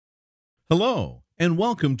Hello, and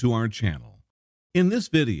welcome to our channel. In this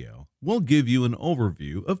video, we'll give you an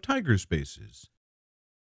overview of Spaces.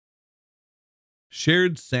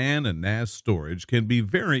 Shared SAN and NAS storage can be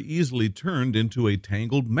very easily turned into a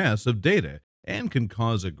tangled mess of data and can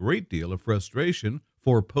cause a great deal of frustration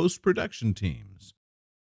for post-production teams.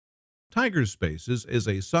 Spaces is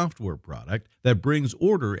a software product that brings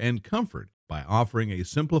order and comfort by offering a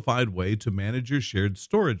simplified way to manage your shared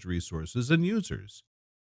storage resources and users.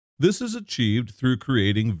 This is achieved through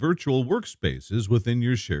creating virtual workspaces within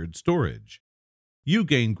your shared storage. You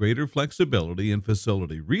gain greater flexibility in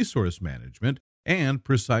facility resource management and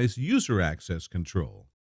precise user access control.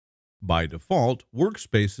 By default,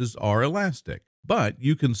 workspaces are elastic, but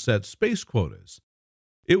you can set space quotas.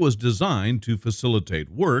 It was designed to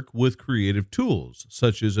facilitate work with creative tools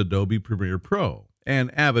such as Adobe Premiere Pro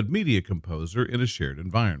and Avid Media Composer in a shared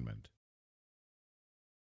environment.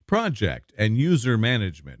 Project and user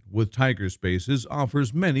management with Spaces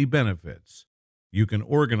offers many benefits. You can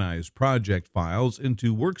organize project files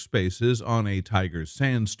into workspaces on a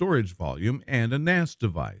SAN storage volume and a NAS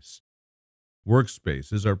device.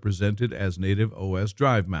 Workspaces are presented as native OS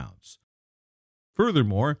drive mounts.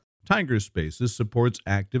 Furthermore, Spaces supports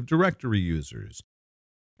Active Directory users.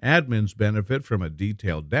 Admins benefit from a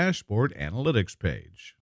detailed dashboard analytics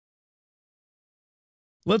page.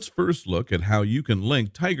 Let's first look at how you can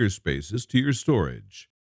link Spaces to your storage.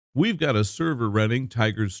 We've got a server running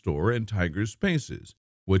TigerStore and Spaces,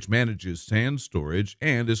 which manages SAN storage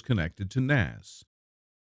and is connected to NAS.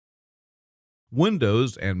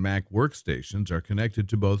 Windows and Mac workstations are connected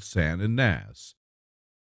to both SAN and NAS.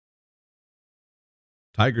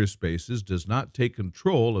 Spaces does not take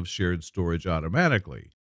control of shared storage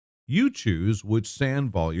automatically. You choose which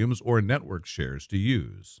SAN volumes or network shares to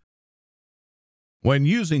use. When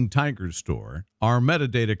using TigerStore, our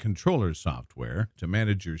metadata controller software, to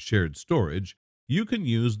manage your shared storage, you can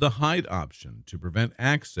use the Hide option to prevent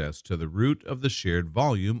access to the root of the shared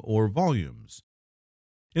volume or volumes.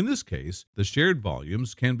 In this case, the shared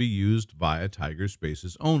volumes can be used via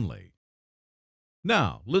Spaces only.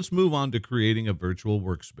 Now, let's move on to creating a virtual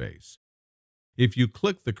workspace. If you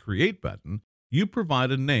click the Create button, you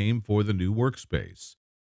provide a name for the new workspace.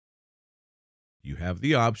 You have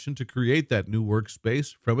the option to create that new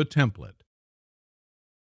workspace from a template.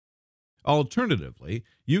 Alternatively,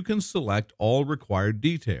 you can select all required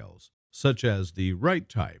details, such as the write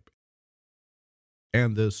type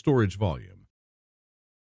and the storage volume.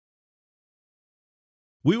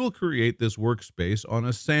 We will create this workspace on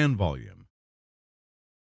a SAN volume.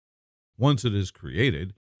 Once it is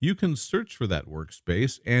created, you can search for that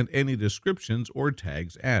workspace and any descriptions or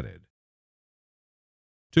tags added.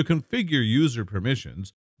 To configure user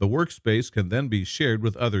permissions, the workspace can then be shared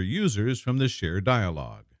with other users from the Share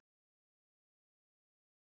dialog.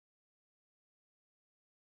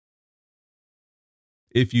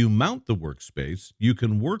 If you mount the workspace, you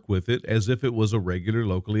can work with it as if it was a regular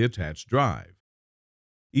locally attached drive.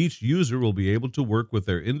 Each user will be able to work with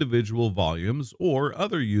their individual volumes or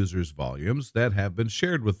other users' volumes that have been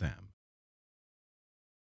shared with them.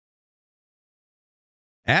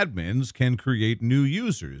 Admins can create new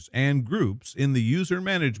users and groups in the User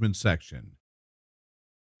Management section.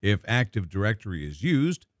 If Active Directory is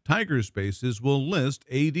used, Spaces will list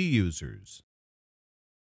AD users.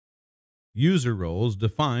 User roles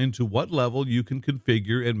define to what level you can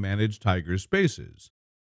configure and manage Spaces.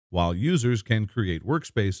 While users can create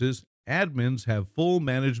workspaces, admins have full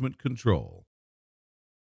management control.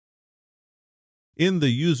 In the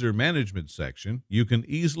User Management section, you can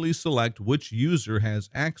easily select which user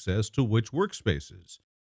has access to which workspaces.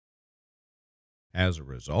 As a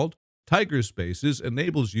result, Spaces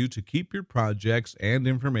enables you to keep your projects and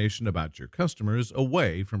information about your customers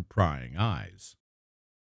away from prying eyes.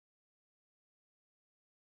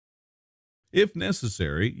 If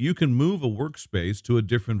necessary, you can move a workspace to a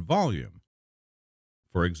different volume,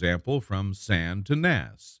 for example, from SAN to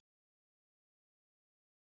NAS.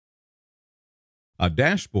 A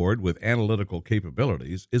dashboard with analytical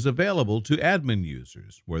capabilities is available to admin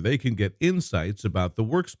users, where they can get insights about the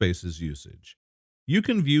workspace's usage. You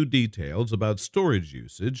can view details about storage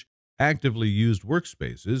usage, actively used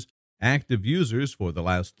workspaces, active users for the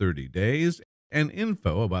last 30 days, and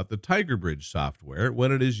info about the TigerBridge software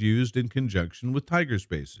when it is used in conjunction with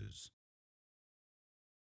Spaces.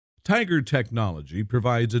 Tiger Technology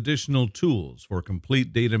provides additional tools for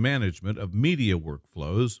complete data management of media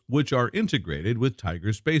workflows, which are integrated with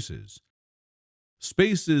Spaces.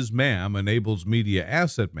 SpacesMAM enables media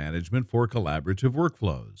asset management for collaborative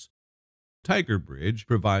workflows. TigerBridge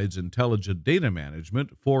provides intelligent data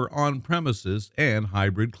management for on-premises and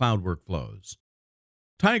hybrid cloud workflows.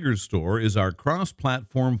 TigerStore is our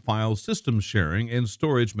cross-platform file system sharing and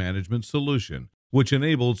storage management solution, which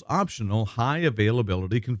enables optional high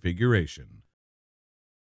availability configuration.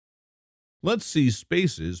 Let's see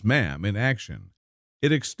SpacesMAM in action.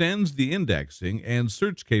 It extends the indexing and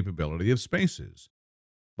search capability of Spaces.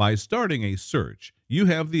 By starting a search, you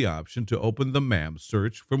have the option to open the MAM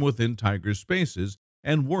search from within Tiger Spaces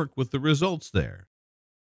and work with the results there.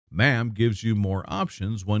 MAM gives you more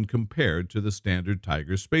options when compared to the standard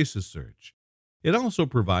Tiger Spaces search. It also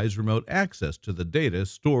provides remote access to the data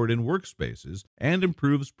stored in workspaces and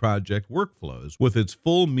improves project workflows with its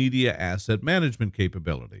full media asset management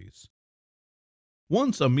capabilities.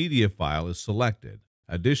 Once a media file is selected,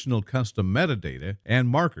 additional custom metadata and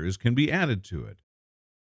markers can be added to it.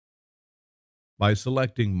 By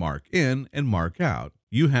selecting Mark In and Mark Out,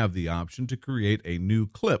 you have the option to create a new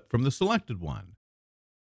clip from the selected one.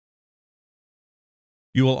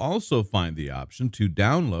 You will also find the option to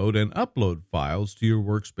download and upload files to your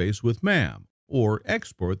workspace with MAM, or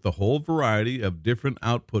export the whole variety of different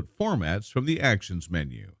output formats from the Actions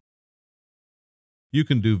menu. You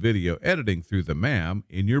can do video editing through the MAM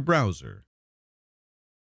in your browser.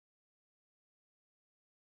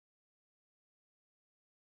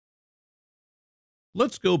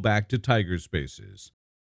 Let's go back to Tiger Spaces.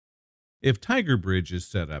 If Tiger Bridge is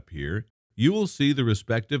set up here, you will see the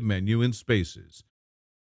respective menu in Spaces.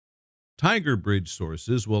 Tiger Bridge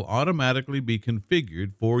sources will automatically be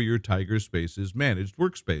configured for your Tiger Spaces managed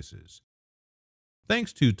workspaces.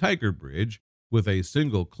 Thanks to Tiger Bridge, with a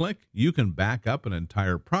single click, you can back up an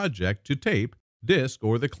entire project to tape, disk,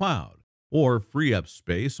 or the cloud, or free up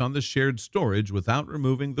space on the shared storage without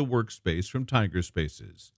removing the workspace from Tiger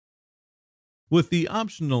Spaces. With the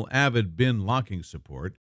optional Avid bin locking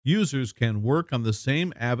support, users can work on the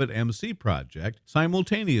same Avid MC project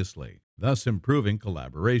simultaneously, thus improving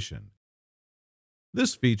collaboration.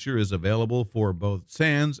 This feature is available for both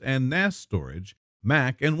SANS and NAS storage,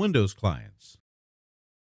 Mac and Windows clients.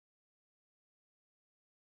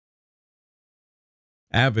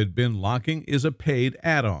 Avid bin locking is a paid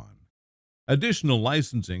add-on. Additional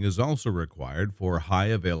licensing is also required for high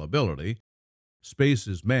availability,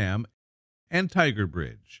 SpacesMAM, and Tiger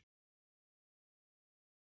Bridge.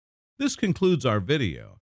 This concludes our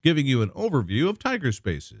video, giving you an overview of Tiger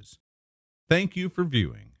Spaces. Thank you for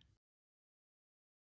viewing.